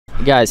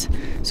Guys,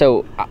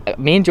 so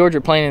me and George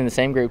are playing in the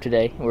same group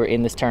today. We're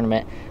in this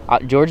tournament.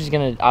 George is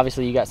gonna,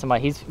 obviously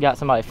he's got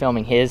somebody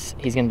filming his.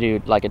 He's gonna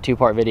do like a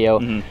 2-part video.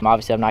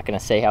 Obviously I'm not gonna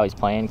say how he's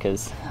playing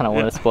because I don't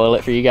want to spoil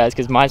it for you guys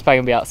because mine's probably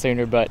gonna be out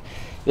sooner, but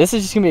this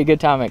is just gonna be a good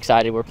time. I'm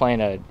excited. We're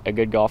playing a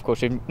good golf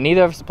course.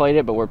 Neither of us played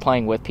it, but we're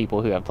playing with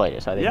people who have played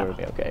it, so I think we'll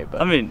be okay.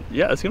 But I mean,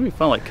 yeah, it's gonna be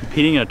fun, like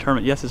competing in a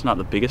tournament. Yes, it's not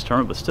the biggest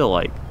tournament, but still,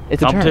 like,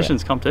 it's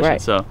competition's competition.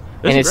 Right. So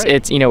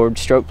it's you know, we're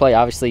stroke play.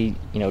 Obviously,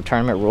 you know,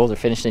 tournament rules are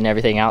finishing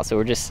everything out, so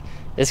it's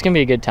gonna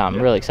be a good time.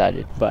 I'm really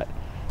excited. But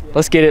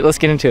let's get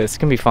into it. It's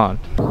gonna be fun.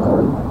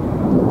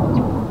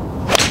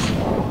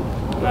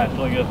 That's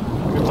really good.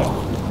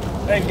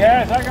 Hey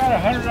guys, I got a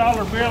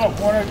 $100 bill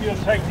if one of you will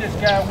take this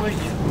guy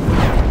with you.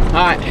 All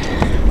right,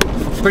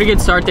 pretty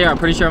good start there. I'm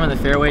pretty sure I'm in the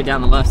fairway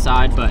down the left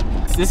side, but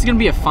this is gonna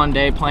be a fun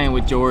day playing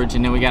with George,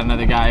 and then we got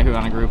another guy who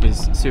on a group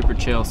is super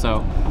chill.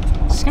 So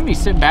it's just gonna be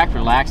sit back,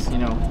 relax. You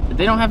know,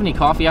 they don't have any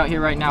coffee out here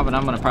right now, but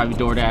I'm gonna probably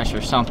DoorDash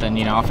or something.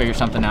 You know, I'll figure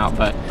something out.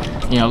 But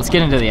you know, let's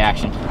get into the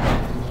action.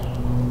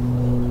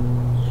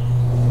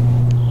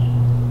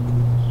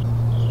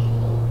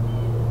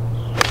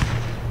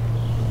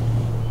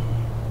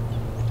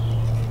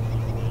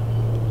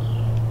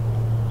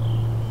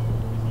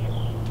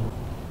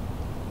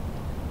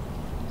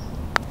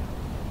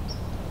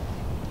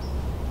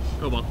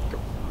 Go on. Go.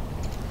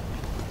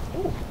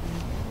 Ooh.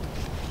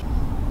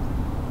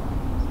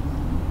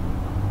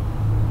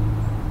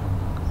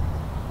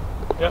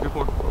 Yeah. Good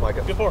 4.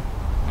 Micah. Good 4.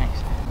 Thanks.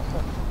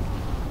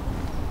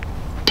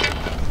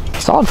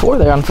 Solid 4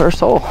 there on the first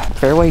hole.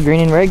 Fairway,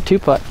 green and reg,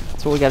 2-putt.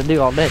 That's what we got to do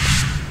all day.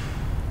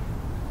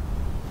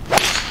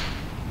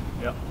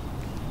 Yep.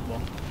 Well,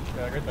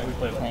 yeah, great thing. We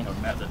played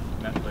Matt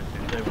played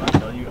Tuesday. When I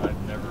tell you, I've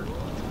never.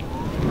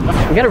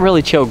 We got a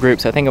really chill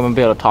group, so I think I'm gonna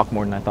be able to talk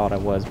more than I thought I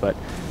was. But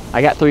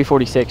I got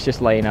 346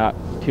 just laying up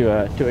to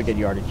a good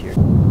yardage here.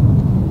 Sit a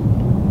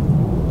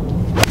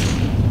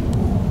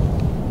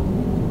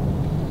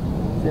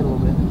little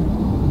bit.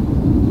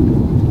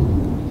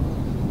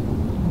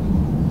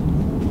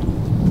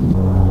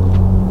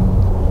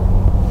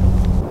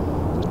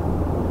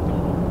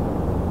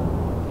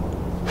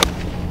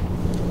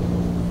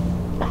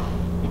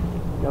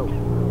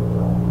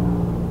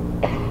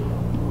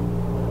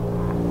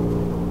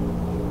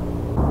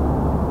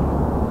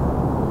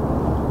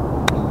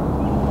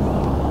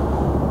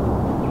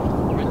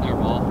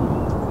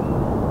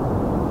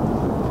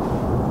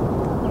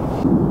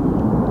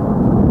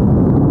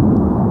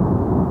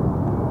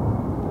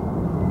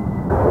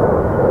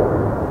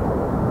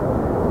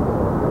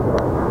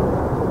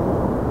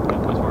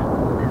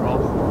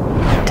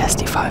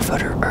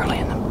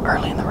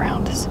 Early in the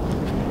round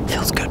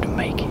feels good to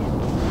make.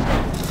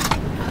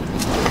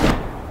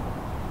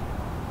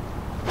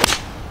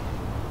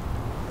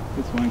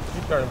 Good swing.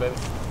 Keep turning, baby.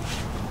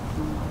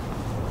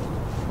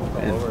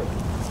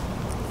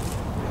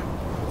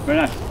 Very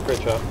nice.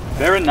 Great job.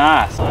 Very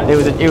nice.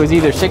 It was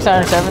either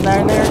 6-iron or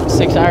 7-iron there.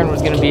 6-iron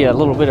was going to be a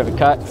little bit of a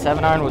cut.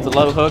 7-iron was a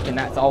low hook, and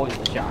that's always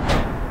the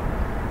shot.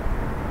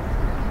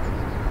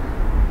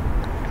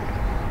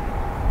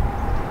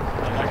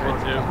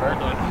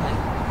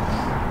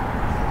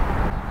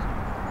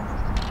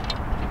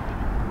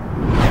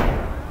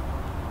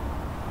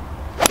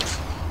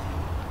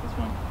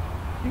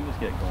 You can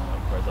just get going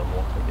like right that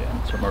wall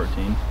again. Start my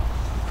routine.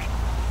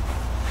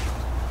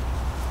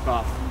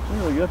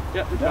 Really good.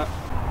 Yeah, good job.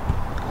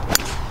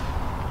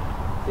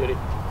 Beauty.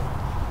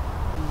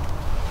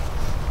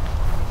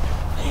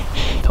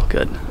 Felt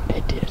good.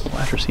 It did. Well,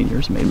 after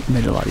seniors made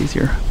it a lot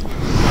easier.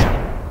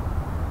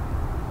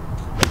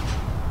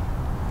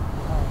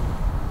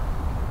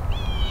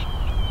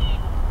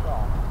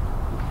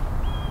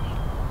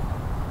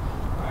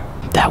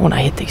 That one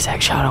I hit the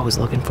exact shot I was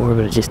looking for,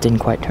 but it just didn't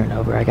quite turn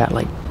over. I got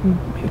like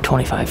maybe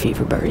 25 feet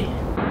for birdie.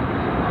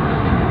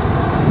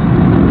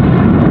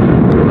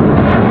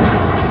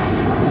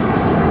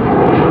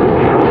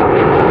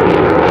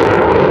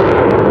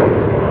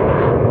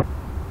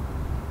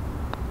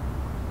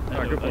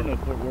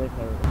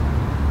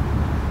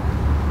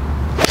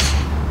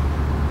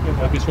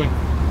 Happy swing.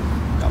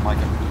 Got Micah.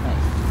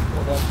 Nice.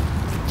 Well done.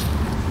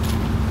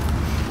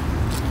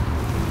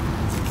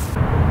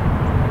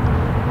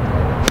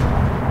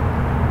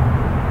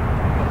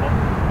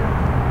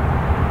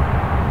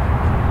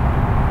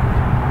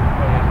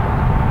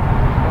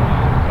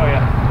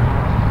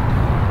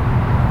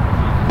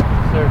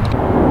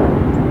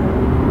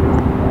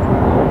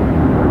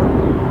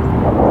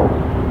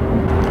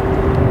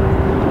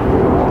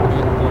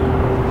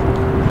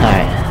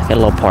 Got a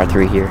little par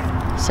 3 here.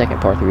 Second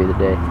par 3 of the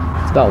day.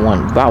 It's about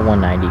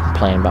 190,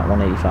 playing about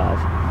 185.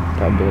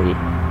 Probably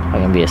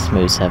gonna be a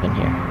smooth 7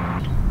 here.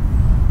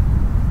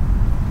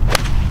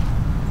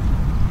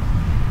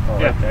 Oh,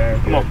 yeah, there.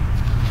 Come on.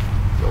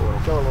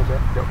 Go a little bit.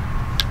 Go.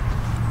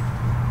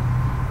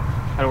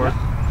 How do it work?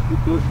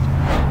 Good.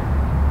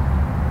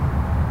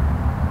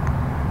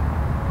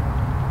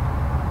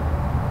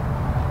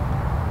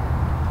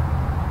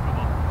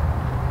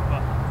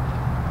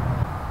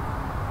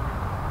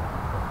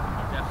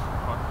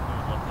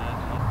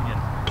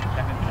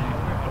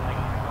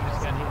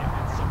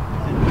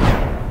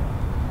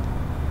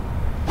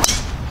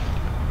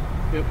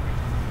 Yep.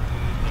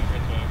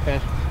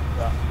 Okay.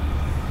 Yeah.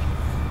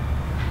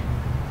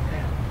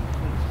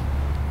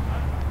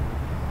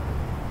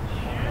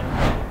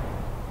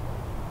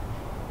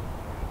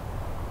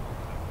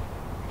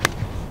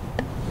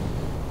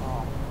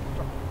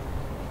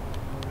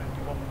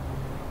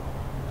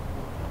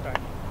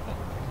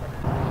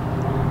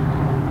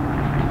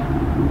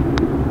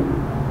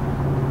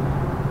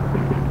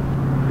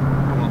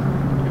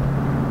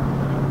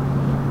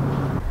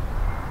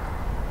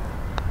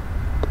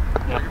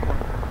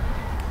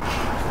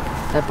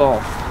 That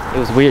ball, it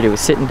was weird. It was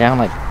sitting down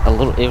like a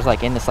little. It was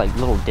like in this like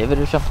little divot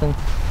or something.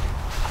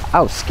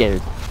 I was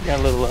scared. Got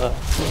a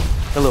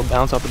little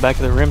bounce off the back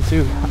of the rim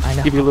too. I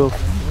know. Get you a little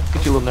I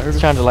was nervous.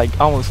 trying to like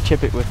almost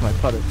chip it with my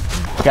putter.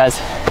 Guys,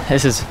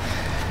 it's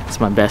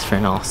my best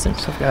friend Austin.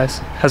 What's up, guys?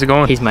 How's it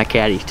going? He's my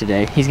caddy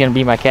today. He's gonna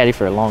be my caddy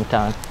for a long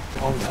time.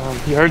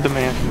 You heard the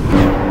man.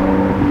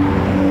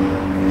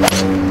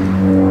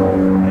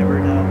 Never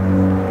doubt.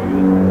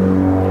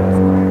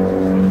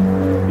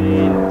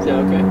 Is that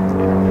okay?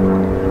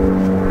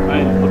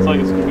 Right, looks like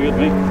it's gonna be with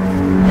me.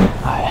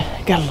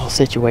 I got a little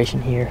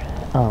situation here.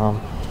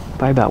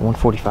 Probably about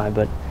 145,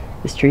 but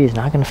this tree is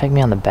not gonna affect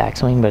me on the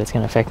backswing, but it's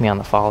gonna affect me on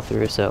the follow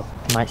through. So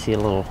you might see a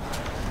little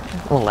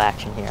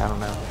action here. I don't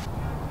know.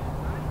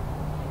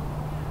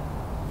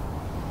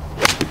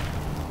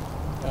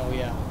 Oh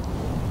yeah.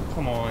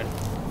 Come on.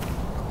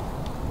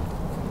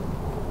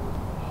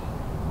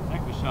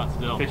 Heck of a shot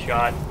still. Good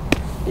shot.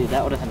 Dude,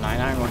 that would have been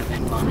 9-iron would have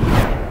been money.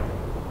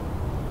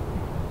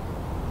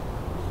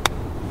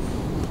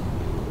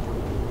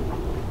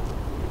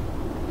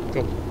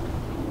 Go.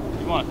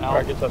 You want it, Al?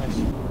 Alright, get that.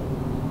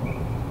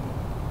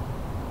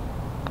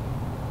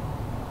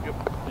 Yep.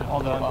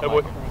 All done. Hey,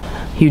 boy.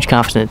 Huge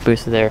confidence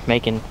booster there.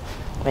 Making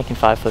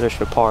 5-footers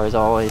for par as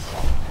always.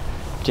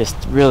 Just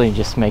really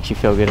just makes you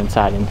feel good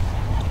inside. And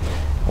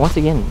once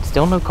again,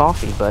 still no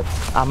coffee, but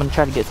I'm gonna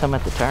try to get some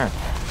at the turn.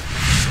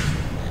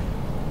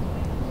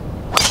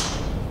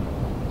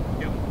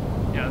 Yep.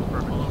 Yeah, that's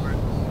perfect. All over it.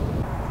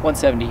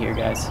 170 here,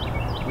 guys.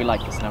 We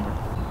like this number.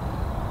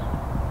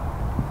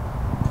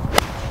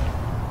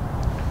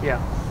 Yeah.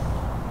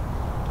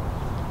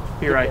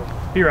 Be right.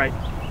 Be right.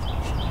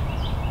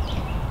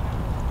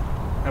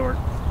 That worked.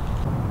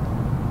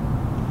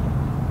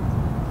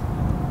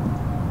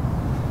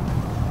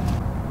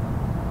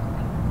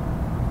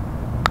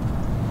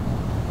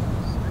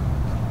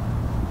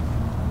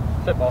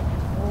 Tip ball.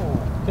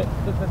 Tip.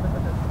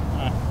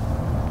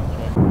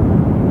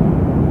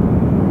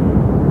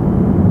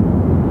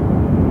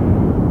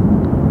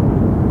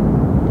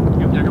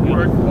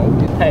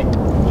 Hey,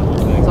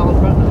 it's all in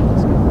front nine.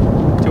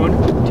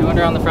 2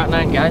 under on the front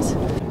nine, guys.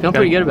 Feeling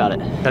pretty good about it.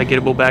 Got a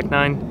gettable back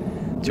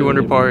nine. 2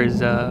 under par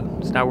is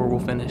it's not where we'll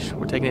finish.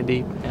 We're taking it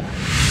deep. Yeah.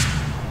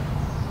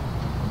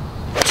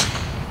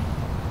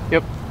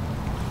 Yep.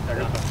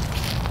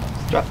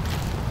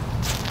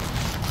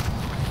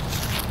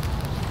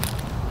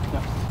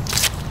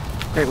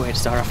 Great way to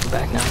start off the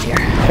back nine here.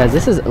 Guys,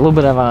 this is a little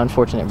bit of an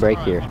unfortunate break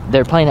here.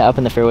 They're playing it up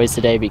in the fairways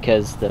today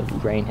because the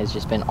rain has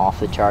just been off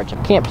the charts.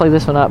 Can't play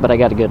this one up, but I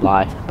got a good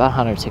lie. About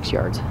 106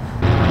 yards.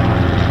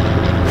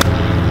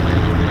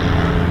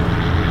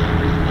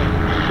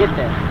 Get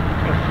there.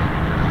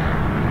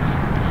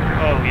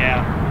 Oh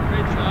yeah.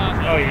 Great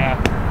shot. Oh yeah.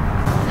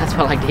 That's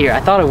what I like to hear. I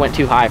thought it went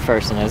too high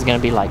first and it was going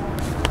to be like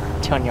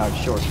 10 yards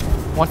short.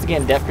 Once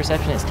again, depth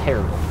perception is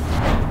terrible.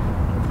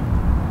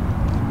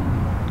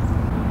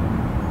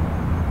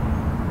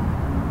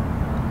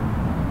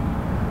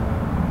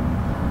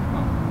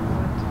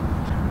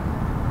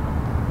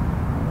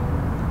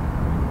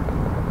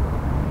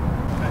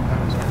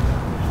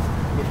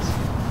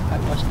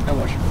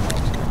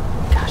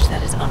 Gosh,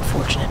 that is an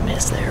unfortunate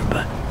miss there,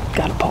 but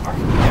got a par.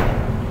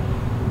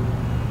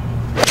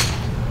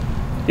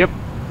 Yep.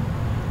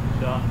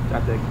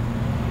 Got big.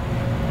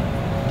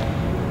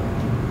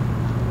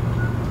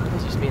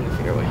 Let's just be in the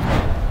fairway.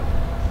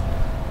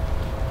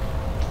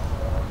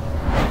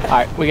 All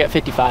right, we got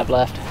 55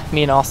 left.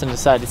 Me and Austin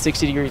decided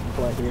 60 degrees to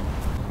play here.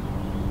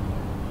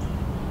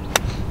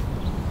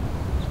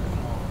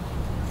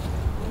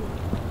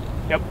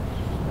 Yep.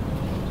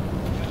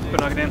 Go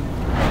knock it in.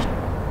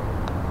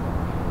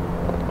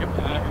 Yep.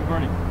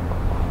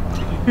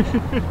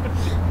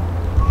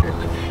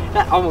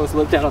 That almost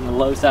looked out on the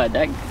low side.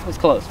 That was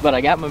close, but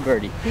I got my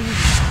birdie.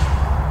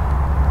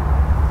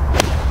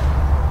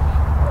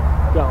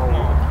 Go,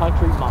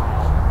 country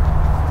mile.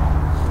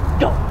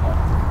 Go.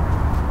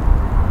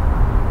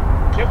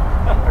 Yep.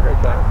 I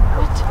got that.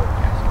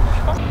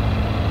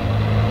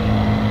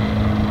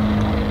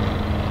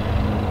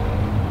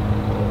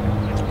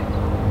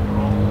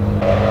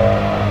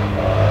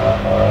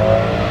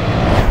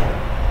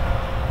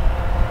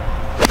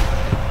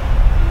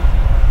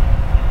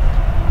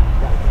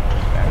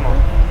 Come on.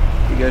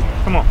 Be good.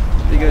 Come on.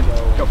 Be good.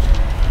 Go.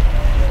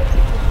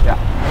 Yeah.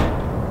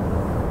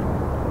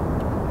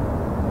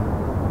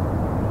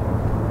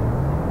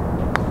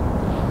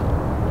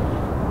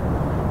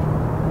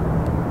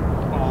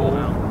 Oh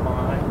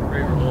my.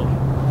 Great roll.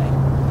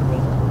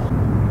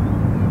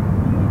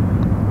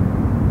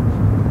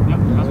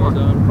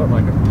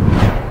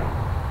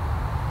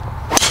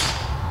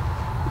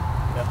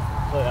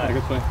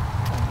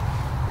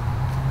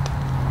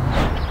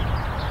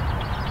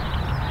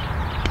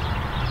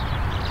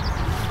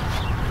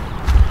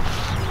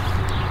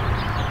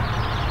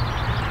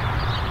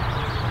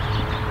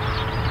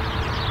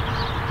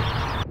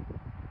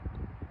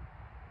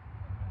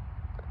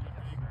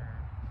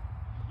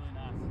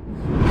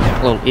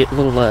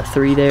 little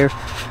 3 there.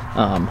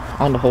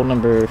 On to hole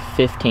number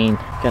 15,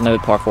 got another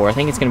par 4. I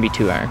think it's gonna be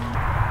 2 iron.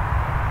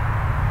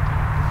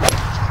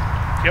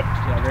 Yep.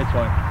 Yeah, great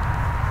swing.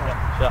 Yep.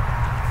 Shot.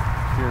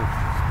 Here.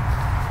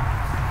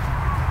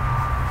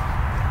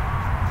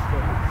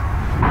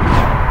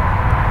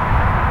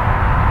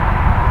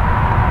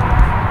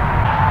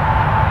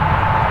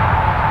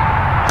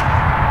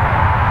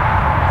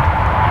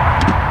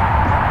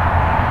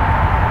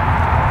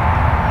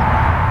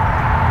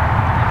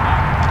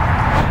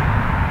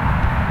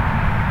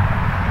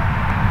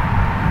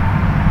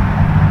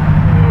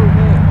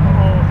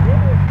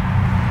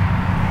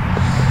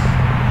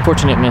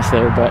 Fortunate miss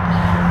there, but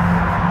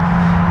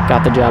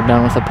got the job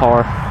done with a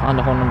par. On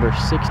to hole number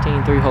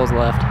 16, 3 holes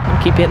left.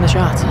 We'll keep hitting the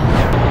shots.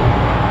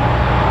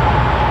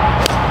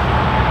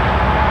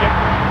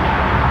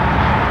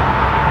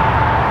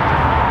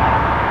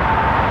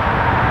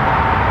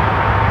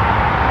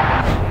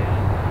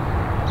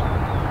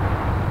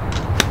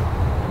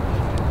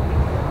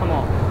 Come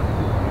on.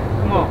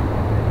 Come on.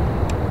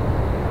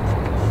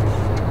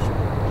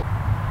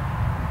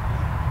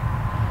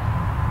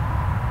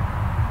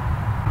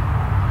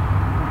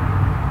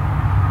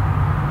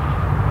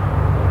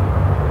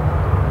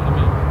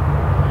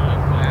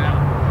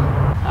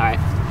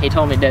 He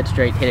told me dead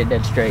straight, hit it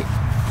dead straight.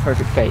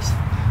 Perfect pace.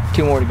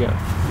 2 more to go.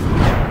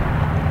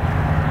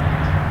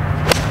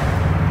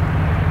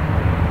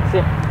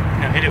 Sit.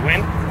 Now hit it,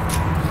 win.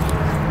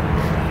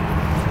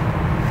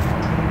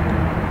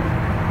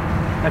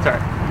 That's all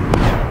right.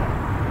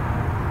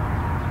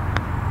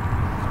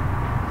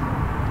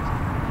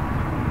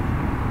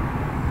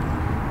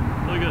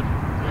 Really good.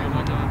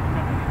 Well done.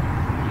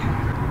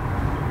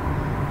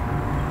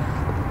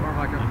 More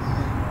Micah.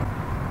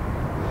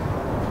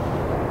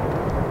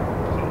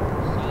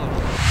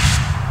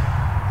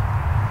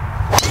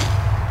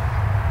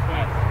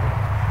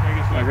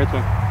 Yeah, great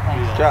swing.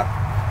 Thanks. Shot.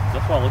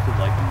 That's why I looked at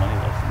like the money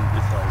list and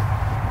it's like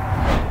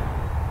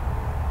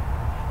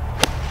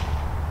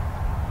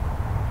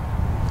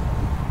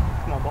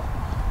come on, ball.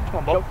 Come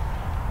on, ball.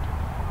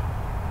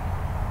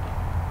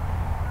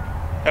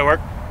 That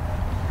work.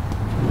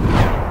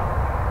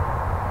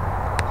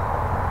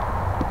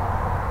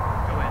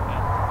 Go in,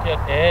 man. Get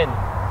in.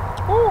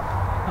 Woo.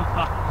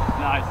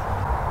 Nice.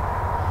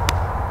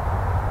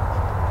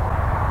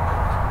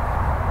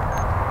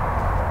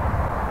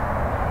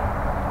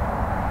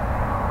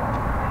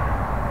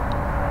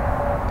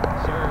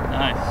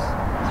 Nice.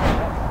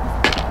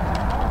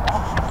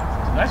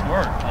 Nice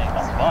work. That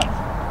was fun.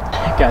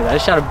 Guys, I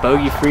just shot a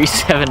bogey-free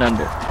 7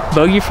 under.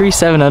 Bogey-free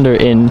 7 under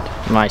in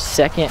my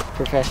 2nd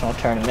professional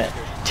tournament.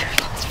 Dude,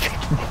 let's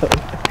freaking go.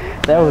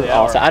 That was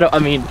awesome.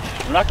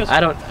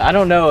 I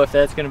don't know if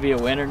that's gonna be a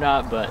win or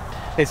not, but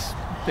That's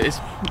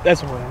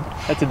a win.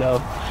 That's a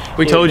dub.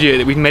 We told you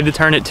that we made the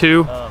turn at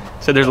 2.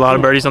 So there's a lot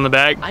of birdies on the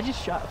back. I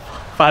just shot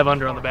 5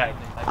 under on the back.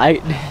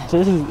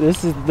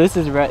 This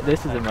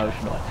is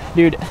emotional,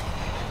 dude.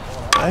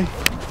 Hey,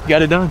 you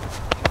got it done.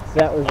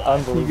 That was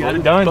unbelievable. You got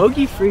it done.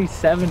 Bogey-free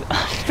 7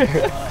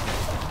 under.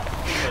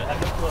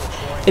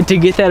 And to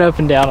get that up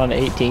and down on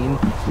 18.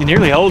 You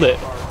nearly hold it.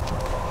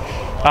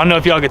 I don't know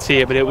if y'all could see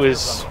it, but it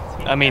was,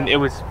 I mean, it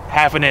was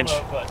half an inch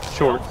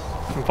short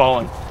from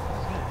falling.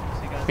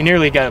 We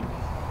nearly got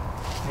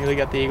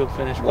the eagle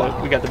finish,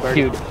 but we got the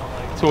birdie. Dude,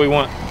 that's what we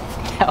want.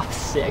 that was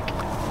sick.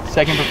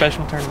 2nd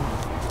professional tournament.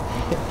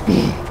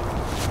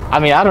 I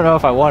mean, I don't know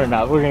if I won or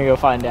not. We're gonna go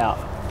find out.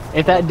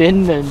 If that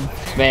didn't, then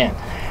man,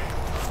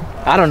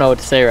 I don't know what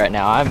to say right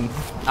now.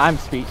 I'm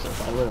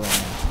speechless. I literally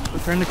am.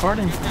 We'll turn the card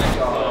in.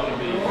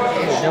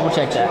 Double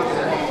check that.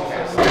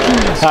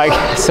 All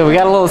right, so we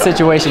got a little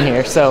situation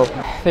here. So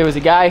there was a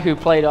guy who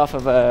played off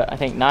of a, I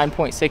think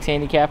 9.6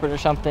 handicappers or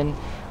something,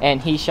 and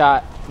he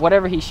shot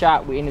whatever he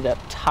shot. We ended up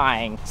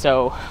tying.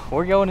 So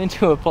we're going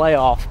into a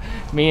playoff.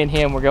 Me and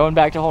him. We're going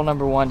back to hole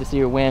number 1 to see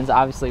who wins.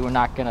 Obviously, we're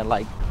not gonna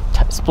like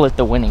split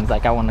the winnings.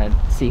 Like I want to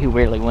see who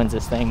really wins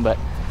this thing, but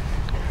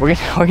we're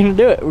gonna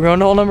do it. We're going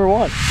to hole number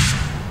 1.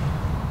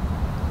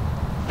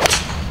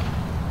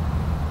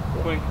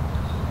 Swing. Is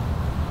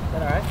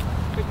that all right?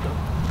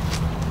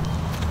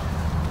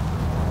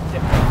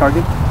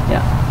 Target?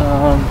 Yeah.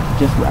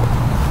 Just right.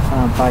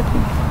 5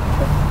 feet.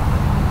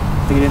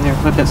 Take it in there.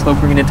 Let that slope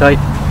bring it in tight.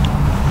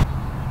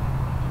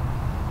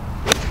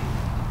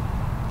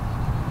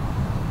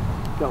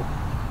 Go.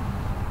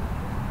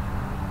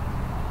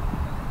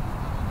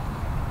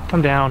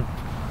 Come down.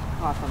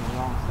 Off on the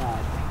wrong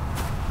side.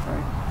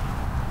 Right.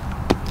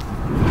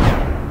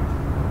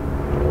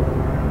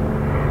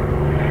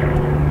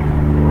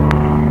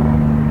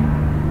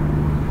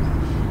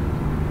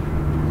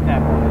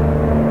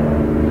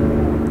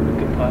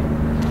 Good putt.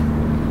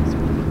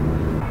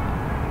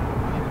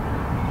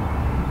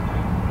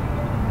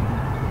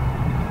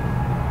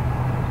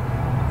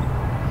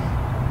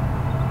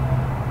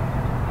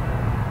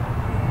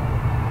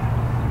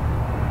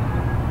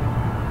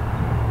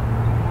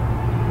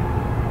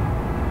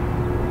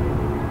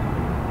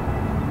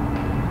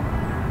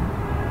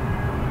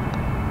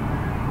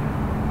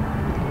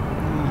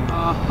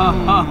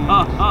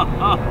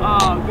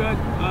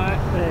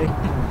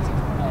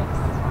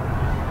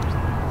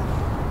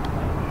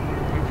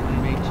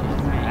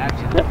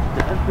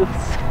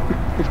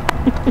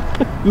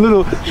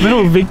 Little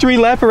victory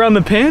lap around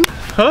the pin,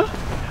 huh?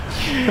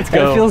 Let's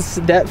go.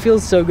 That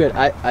feels so good.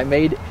 I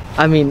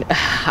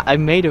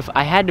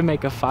had to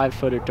make a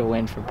 5-footer to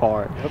win for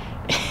par. Yep.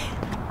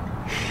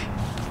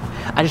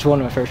 I just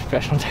won my first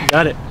professional tournament.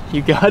 Got it.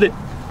 You got it.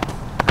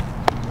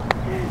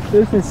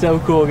 This is so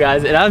cool,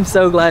 guys, and I'm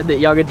so glad that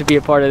y'all get to be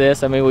a part of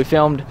this. I mean, we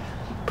filmed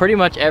pretty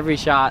much every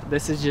shot.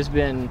 This has just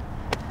been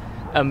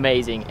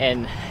amazing,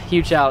 and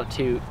huge shout out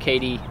to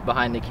Katie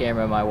behind the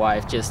camera, my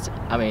wife.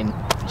 I mean,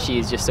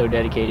 she's just so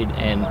dedicated,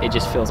 and it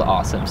just feels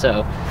awesome.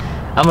 So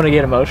I'm gonna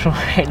get emotional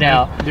right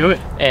now. Do it.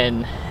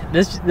 And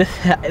this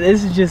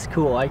is just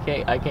cool. I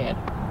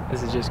can't.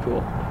 This is just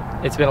cool.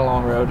 It's been a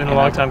long road. Been a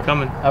long time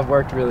coming. I've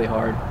worked really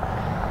hard.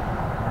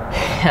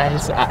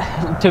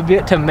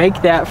 To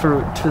make that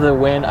for the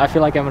win, I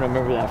feel like I'm gonna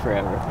remember that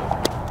forever.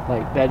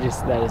 Like that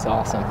is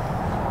awesome.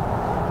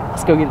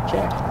 Let's go get it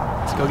checked.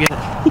 Let's go get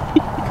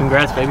it.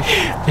 Congrats, baby.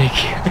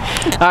 Thank you.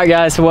 All right,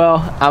 guys. Well,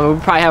 we'll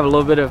probably have a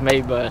little bit of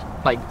maybe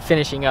like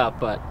finishing up,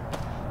 but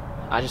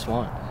I just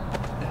won.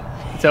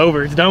 It's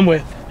over. It's done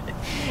with.